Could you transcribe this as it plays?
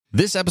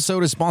This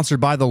episode is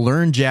sponsored by the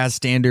Learn Jazz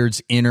Standards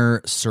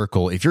Inner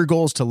Circle. If your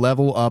goal is to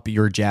level up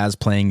your jazz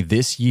playing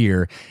this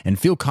year and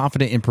feel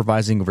confident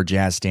improvising over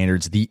jazz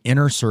standards, the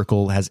Inner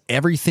Circle has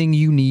everything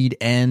you need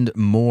and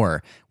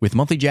more. With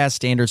monthly jazz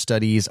standard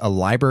studies, a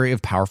library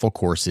of powerful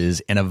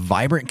courses, and a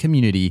vibrant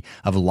community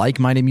of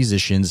like-minded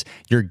musicians,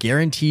 you're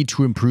guaranteed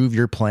to improve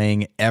your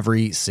playing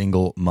every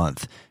single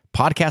month.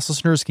 Podcast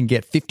listeners can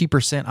get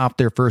 50% off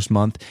their first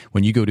month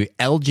when you go to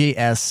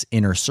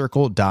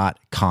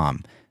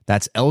ljsinnercircle.com.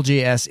 That's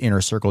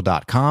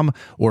ljsinnercircle.com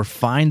or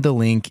find the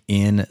link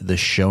in the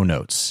show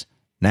notes.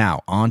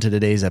 Now, on to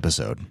today's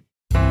episode.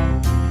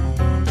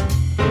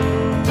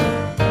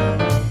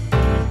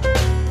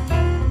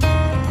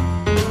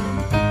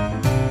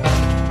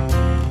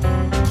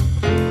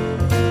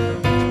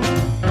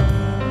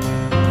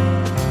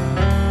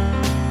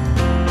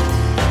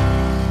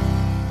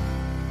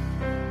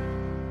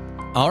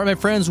 All right, my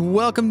friends,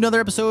 welcome to another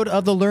episode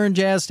of the Learn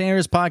Jazz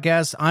Standards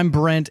Podcast. I'm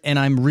Brent, and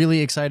I'm really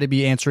excited to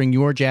be answering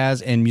your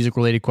jazz and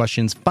music-related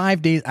questions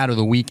 5 days out of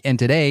the week. And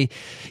today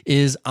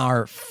is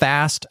our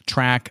Fast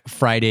Track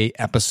Friday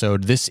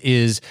episode. This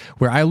is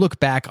where I look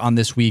back on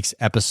this week's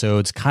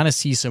episodes, kind of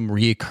see some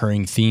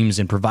reoccurring themes,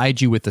 and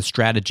provide you with a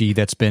strategy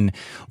that's been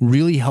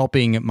really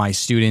helping my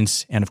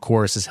students and, of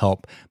course, has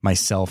helped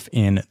myself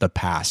in the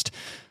past.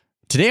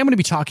 Today, I'm going to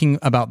be talking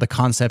about the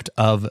concept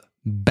of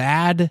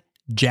B.A.D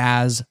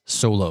jazz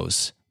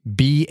solos,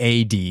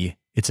 B.A.D.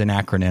 It's an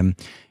acronym.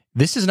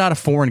 This is not a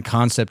foreign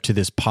concept to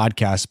this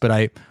podcast, but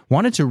I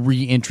wanted to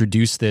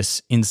reintroduce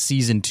this in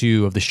season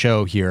 2 of the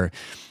show here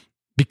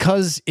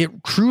because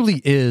it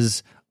truly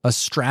is a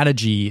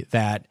strategy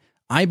that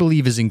I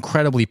believe is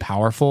incredibly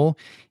powerful,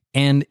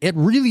 and it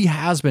really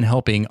has been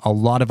helping a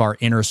lot of our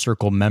Inner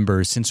Circle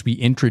members since we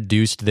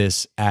introduced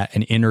this at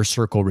an Inner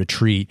Circle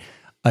retreat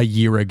a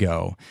year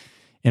ago.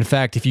 In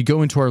fact, if you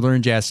go into our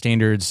Learn Jazz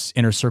Standards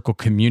Inner Circle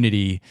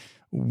community,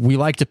 we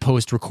like to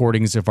post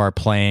recordings of our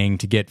playing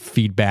to get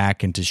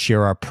feedback and to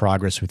share our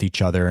progress with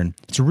each other. And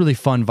it's a really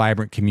fun,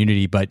 vibrant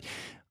community, but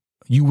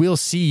you will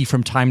see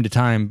from time to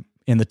time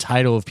in the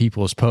title of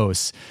people's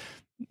posts,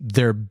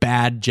 their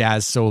bad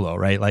jazz solo,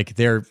 right? Like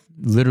they're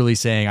literally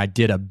saying, I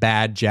did a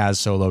bad jazz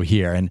solo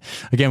here. And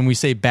again, when we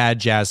say bad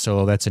jazz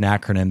solo, that's an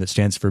acronym that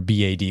stands for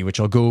B.A.D, which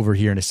I'll go over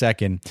here in a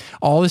second.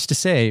 All this to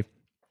say,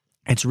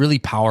 it's really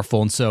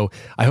powerful. And so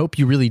I hope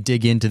you really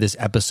dig into this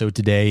episode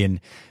today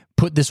and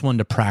put this one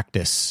to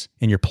practice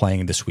in your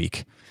playing this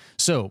week.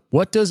 So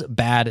what does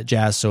bad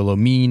jazz solo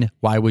mean?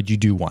 Why would you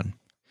do one?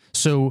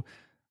 So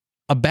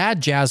a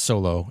bad jazz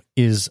solo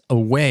is a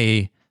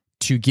way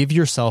to give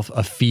yourself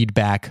a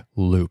feedback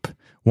loop.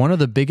 One of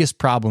the biggest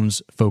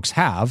problems folks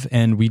have,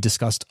 and we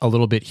discussed a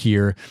little bit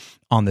here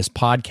on this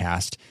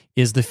podcast,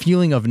 is the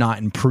feeling of not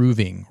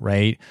improving,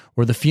 right?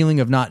 Or the feeling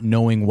of not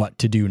knowing what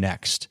to do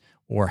next,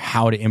 or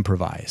how to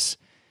improvise.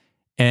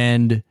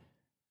 And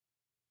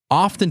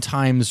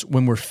oftentimes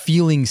when we're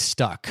feeling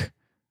stuck,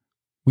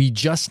 we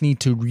just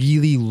need to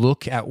really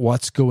look at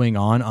what's going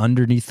on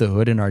underneath the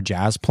hood in our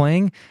jazz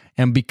playing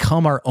and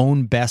become our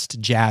own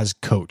best jazz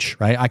coach,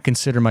 right? I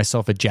consider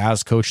myself a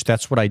jazz coach.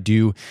 That's what I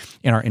do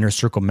in our Inner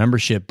Circle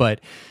membership. But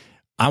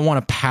I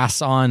want to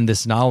pass on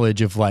this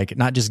knowledge of like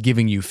not just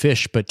giving you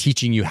fish, but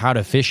teaching you how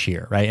to fish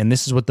here, right? And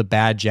this is what the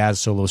bad jazz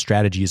solo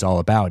strategy is all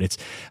about. It's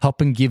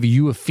helping give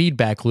you a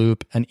feedback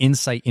loop, an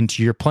insight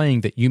into your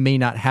playing that you may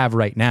not have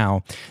right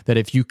now, that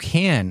if you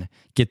can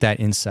get that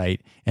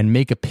insight and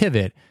make a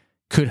pivot,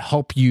 could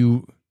help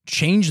you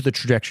change the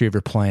trajectory of your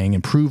playing,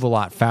 improve a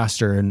lot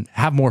faster, and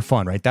have more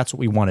fun, right? That's what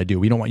we want to do.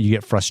 We don't want you to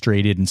get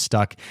frustrated and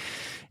stuck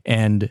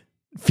and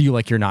feel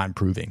like you're not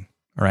improving,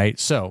 all right?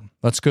 So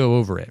let's go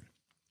over it.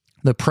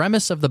 The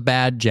premise of the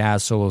bad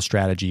jazz solo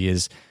strategy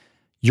is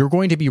you're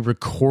going to be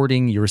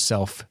recording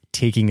yourself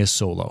taking a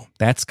solo.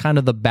 That's kind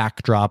of the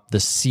backdrop, the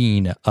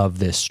scene of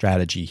this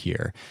strategy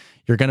here.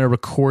 You're going to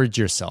record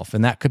yourself,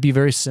 and that could be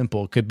very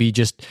simple. It could be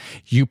just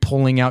you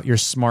pulling out your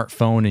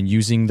smartphone and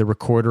using the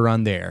recorder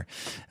on there.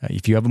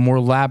 If you have a more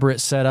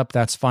elaborate setup,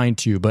 that's fine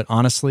too. But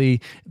honestly,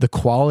 the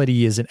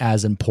quality isn't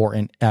as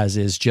important as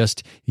is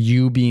just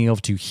you being able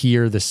to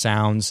hear the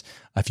sounds.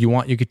 If you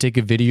want, you could take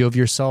a video of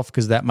yourself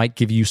because that might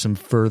give you some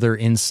further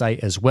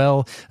insight as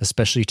well,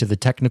 especially to the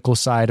technical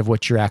side of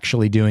what you're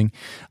actually doing.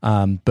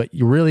 But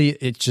you really,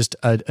 it's just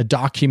a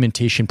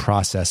documentation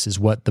process is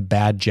what the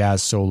bad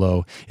jazz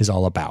solo is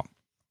all about.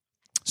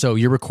 So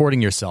you're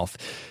recording yourself.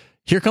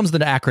 Here comes the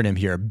acronym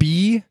here.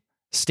 B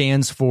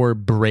stands for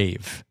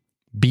brave.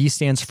 B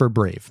stands for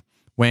brave.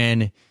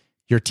 When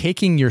you're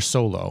taking your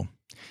solo,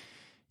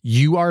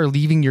 you are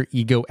leaving your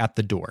ego at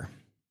the door.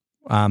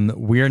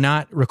 We're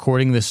not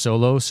recording this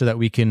solo so that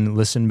we can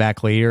listen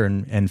back later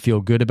and feel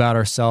good about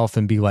ourselves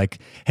and be like,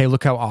 hey,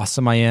 look how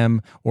awesome I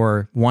am,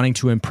 or wanting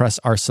to impress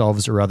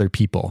ourselves or other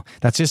people.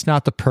 That's just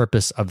not the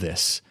purpose of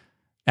this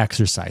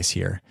exercise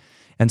here.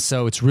 And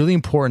so it's really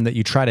important that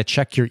you try to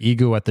check your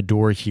ego at the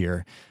door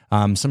here.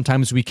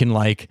 Sometimes we can,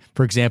 like,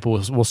 for example,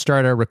 we'll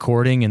start our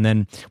recording and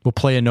then we'll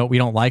play a note we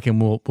don't like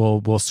and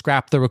we'll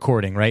scrap the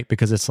recording, right?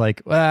 Because it's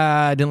like,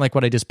 I didn't like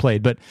what I just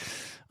played. But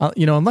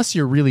unless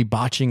you're really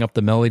botching up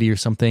the melody or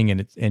something,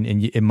 and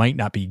it might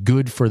not be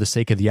good for the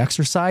sake of the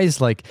exercise,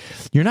 like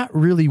you're not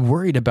really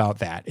worried about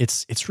that.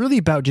 It's really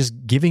about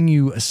just giving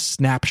you a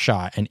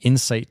snapshot and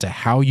insight to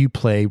how you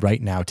play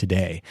right now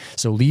today.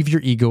 So leave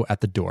your ego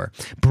at the door.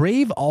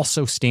 Brave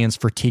also stands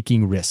for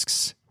taking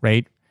risks,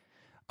 right?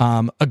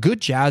 A good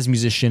jazz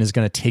musician is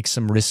going to take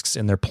some risks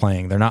in their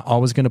playing. They're not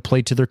always going to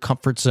play to their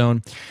comfort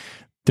zone.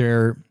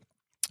 They're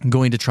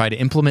going to try to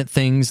implement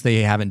things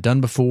they haven't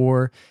done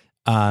before.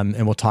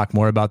 And we'll talk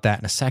more about that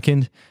in a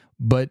second.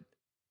 But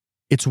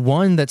it's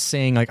one that's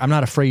saying, like, I'm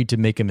not afraid to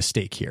make a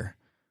mistake here.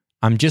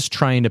 I'm just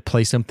trying to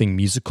play something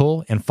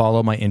musical and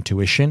follow my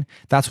intuition.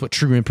 That's what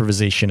true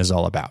improvisation is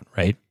all about,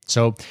 right?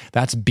 So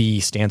that's B,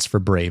 stands for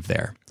brave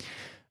there.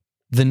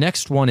 The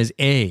next one is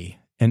A,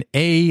 and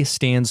A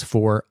stands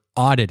for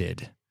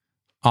audited.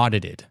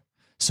 Audited.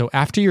 So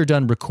after you're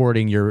done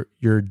recording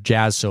your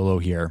jazz solo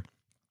here,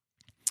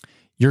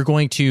 you're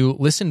going to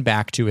listen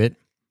back to it,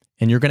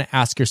 and you're going to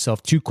ask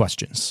yourself two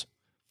questions.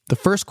 The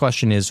first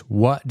question is,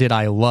 what did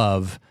I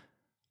love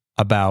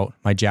about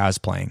my jazz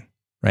playing,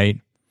 right?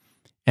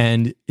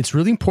 And it's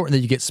really important that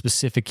you get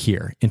specific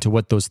here into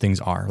what those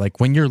things are. Like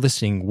when you're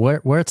listening,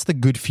 where's the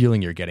good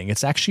feeling you're getting?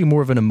 It's actually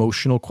more of an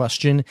emotional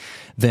question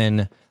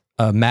than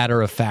a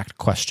matter-of-fact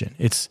question.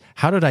 It's,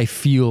 how did I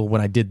feel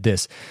when I did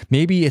this?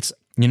 Maybe it's,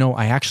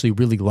 I actually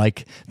really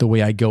like the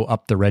way I go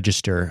up the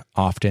register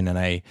often, and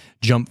I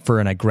jump for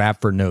and I grab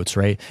for notes,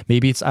 right?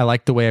 Maybe it's, I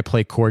like the way I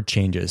play chord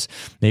changes.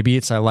 Maybe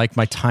it's, I like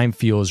my time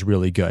feels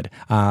really good.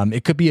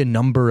 It could be a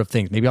number of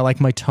things. Maybe I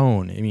like my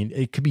tone. I mean,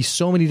 it could be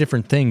so many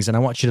different things, and I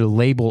want you to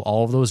label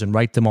all of those and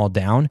write them all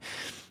down.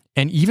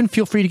 And even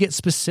feel free to get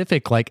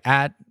specific, like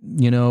at,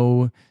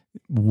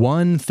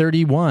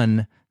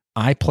 131,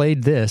 I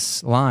played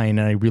this line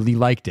and I really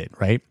liked it,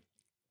 right?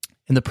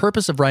 And the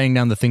purpose of writing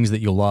down the things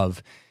that you'll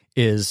love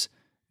is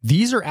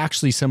these are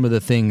actually some of the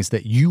things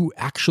that you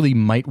actually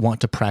might want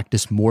to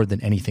practice more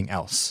than anything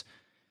else.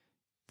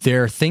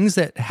 They're things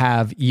that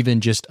have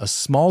even just a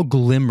small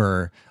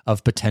glimmer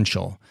of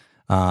potential.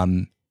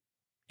 And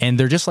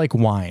they're just like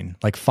wine,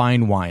 like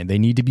fine wine. They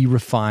need to be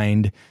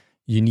refined.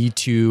 You need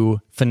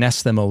to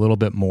finesse them a little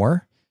bit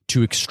more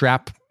to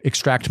extract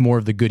more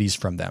of the goodies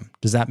from them.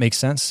 Does that make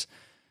sense?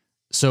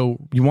 So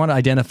you want to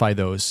identify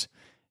those.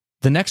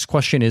 The next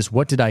question is,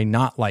 what did I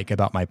not like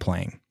about my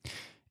playing?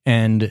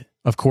 And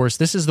of course,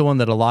 this is the one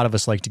that a lot of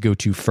us like to go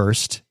to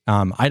first.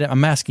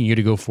 I'm asking you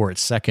to go for it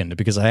second,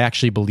 because I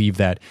actually believe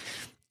that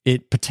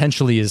it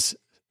potentially is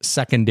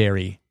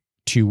secondary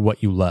to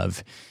what you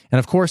love. And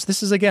of course,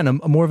 this is, again, a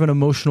more of an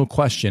emotional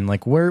question.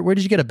 Like, where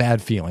did you get a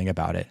bad feeling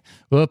about it?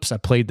 Oops, I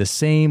played the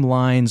same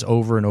lines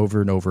over and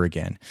over and over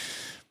again.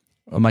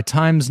 My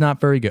time's not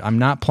very good. I'm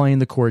not playing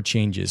the chord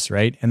changes,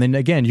 right? And then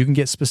again, you can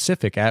get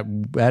specific at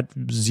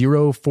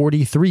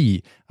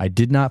 0:43. I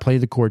did not play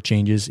the chord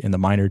changes in the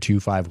minor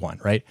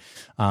 2-5-1, right?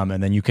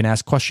 And then you can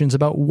ask questions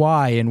about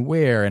why and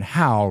where and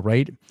how,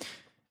 right?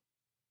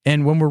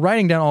 And when we're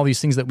writing down all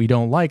these things that we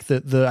don't like,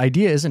 the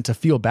idea isn't to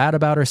feel bad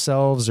about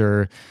ourselves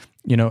or,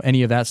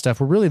 any of that stuff.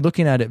 We're really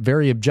looking at it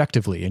very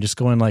objectively and just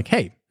going like,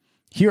 hey,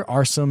 here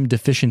are some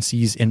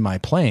deficiencies in my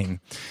playing.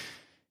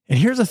 And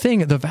here's the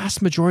thing, the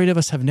vast majority of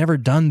us have never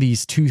done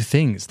these two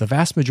things. The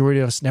vast majority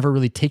of us never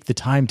really take the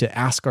time to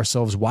ask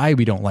ourselves why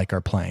we don't like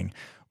our playing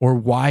or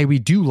why we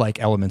do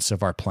like elements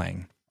of our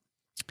playing.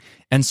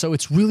 And so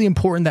it's really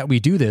important that we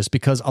do this,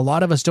 because a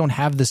lot of us don't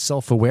have this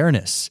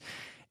self-awareness.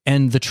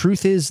 And the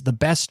truth is, the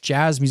best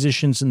jazz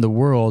musicians in the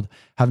world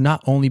have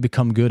not only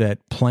become good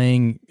at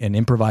playing and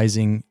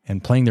improvising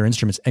and playing their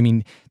instruments, I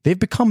mean, they've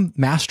become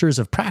masters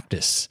of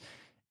practice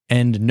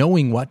and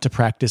knowing what to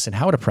practice and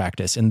how to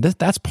practice. And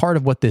that's part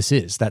of what this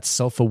is, that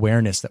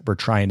self-awareness that we're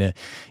trying to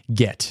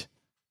get.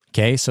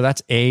 Okay, so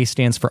that's A,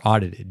 stands for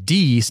audited.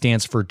 D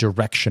stands for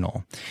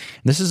directional.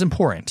 And this is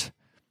important.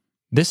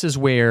 This is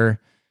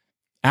where,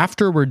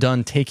 after we're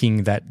done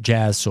taking that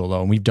jazz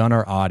solo and we've done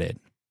our audit,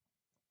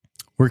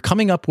 we're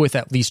coming up with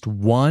at least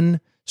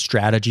one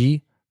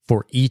strategy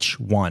for each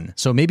one.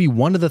 So maybe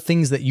one of the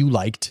things that you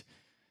liked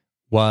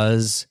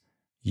was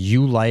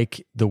you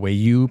like the way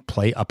you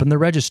play up in the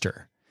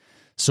register.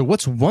 So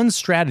what's one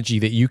strategy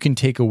that you can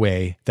take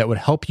away that would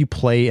help you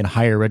play in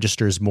higher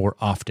registers more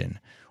often?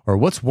 Or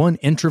what's one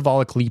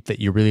intervallic leap that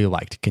you really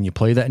liked? Can you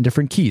play that in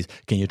different keys?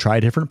 Can you try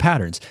different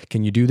patterns?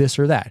 Can you do this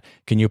or that?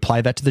 Can you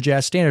apply that to the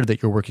jazz standard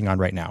that you're working on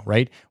right now,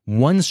 right?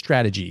 One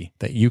strategy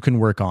that you can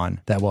work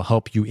on that will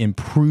help you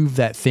improve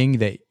that thing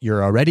that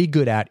you're already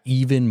good at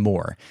even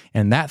more.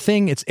 And that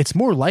thing, it's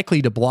more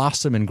likely to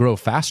blossom and grow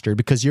faster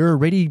because you're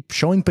already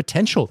showing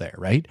potential there,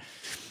 right?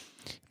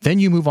 Then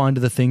you move on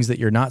to the things that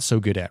you're not so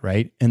good at,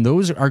 right? And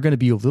those are going to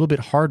be a little bit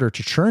harder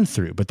to churn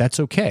through, but that's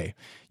okay.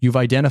 You've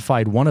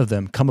identified one of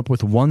them, come up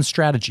with one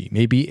strategy.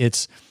 Maybe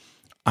it's,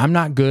 I'm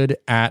not good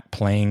at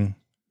playing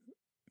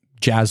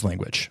jazz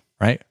language,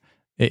 right?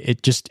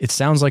 It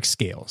sounds like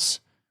scales.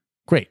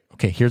 Great.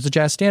 Okay, here's the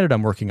jazz standard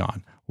I'm working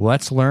on.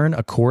 Let's learn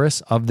a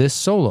chorus of this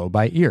solo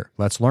by ear.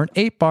 Let's learn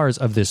 8 bars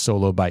of this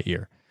solo by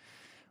ear.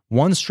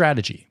 one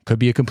strategy. Could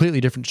be a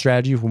completely different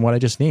strategy from what I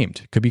just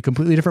named. Could be a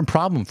completely different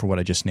problem from what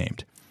I just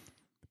named.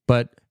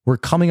 But we're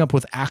coming up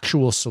with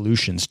actual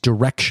solutions,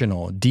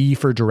 directional, D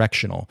for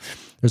directional.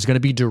 There's going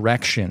to be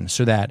direction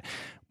so that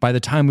by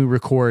the time we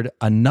record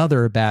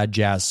another bad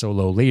jazz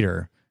solo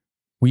later,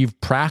 we've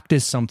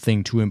practiced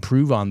something to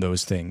improve on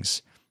those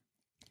things.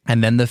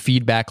 And then the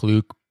feedback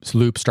loop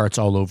starts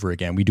all over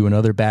again. We do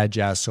another bad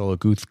jazz solo,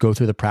 go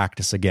through the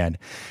practice again.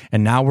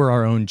 And now we're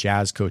our own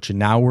jazz coach, and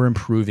now we're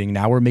improving.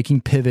 Now we're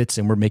making pivots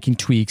and we're making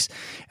tweaks,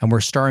 and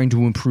we're starting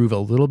to improve a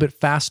little bit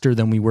faster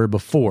than we were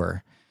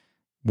before,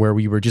 where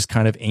we were just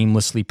kind of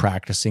aimlessly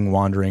practicing,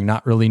 wandering,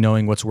 not really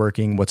knowing what's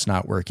working, what's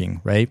not working,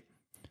 right?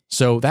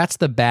 So that's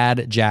the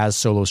bad jazz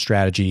solo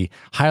strategy.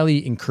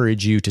 Highly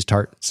encourage you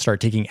to start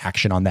taking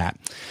action on that.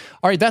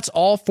 All right, that's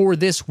all for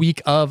this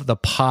week of the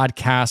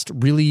podcast.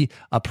 Really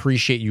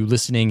appreciate you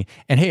listening.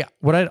 And hey,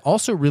 what I'd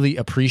also really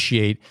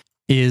appreciate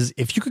is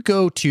if you could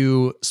go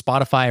to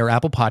Spotify or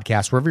Apple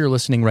Podcasts, wherever you're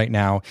listening right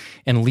now,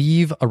 and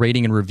leave a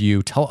rating and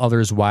review. Tell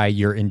others why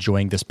you're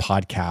enjoying this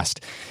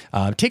podcast.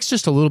 It takes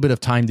just a little bit of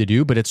time to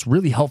do, but it's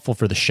really helpful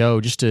for the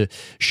show just to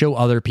show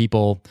other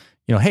people,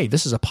 hey,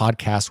 this is a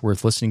podcast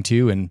worth listening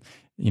to, and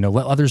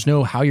let others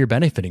know how you're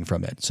benefiting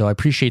from it. So I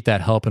appreciate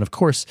that help. And of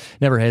course,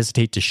 never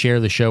hesitate to share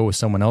the show with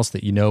someone else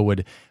that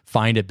would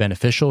find it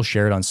beneficial.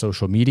 Share it on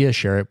social media,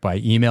 share it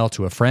by email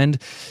to a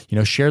friend.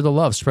 Share the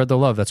love, spread the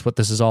love. That's what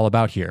this is all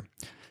about here.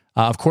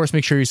 Of course,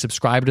 make sure you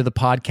subscribe to the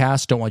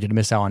podcast. Don't want you to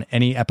miss out on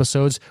any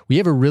episodes. We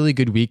have a really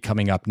good week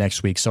coming up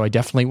next week, so I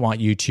definitely want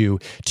you to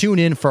tune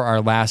in for our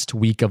last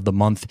week of the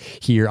month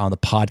here on the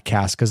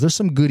podcast, because there's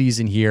some goodies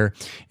in here,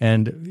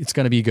 and it's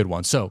going to be a good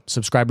one. So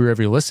subscribe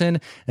wherever you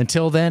listen.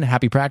 Until then,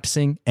 happy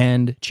practicing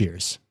and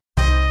cheers.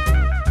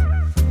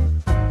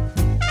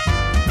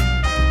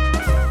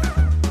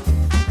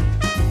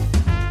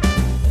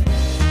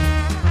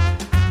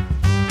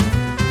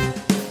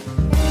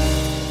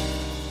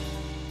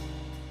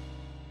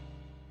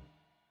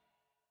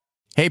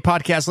 Hey,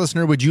 podcast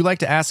listener, would you like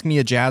to ask me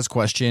a jazz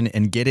question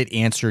and get it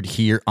answered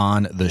here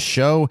on the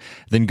show?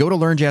 Then go to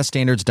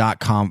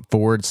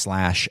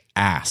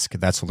learnjazzstandards.com/ask.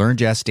 That's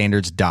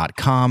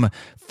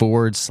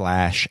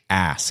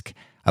learnjazzstandards.com/ask.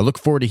 I look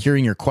forward to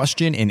hearing your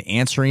question and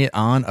answering it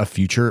on a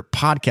future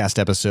podcast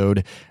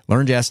episode.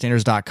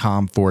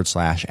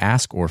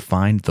 Learnjazzstandards.com/ask, or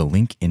find the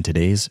link in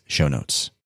today's show notes.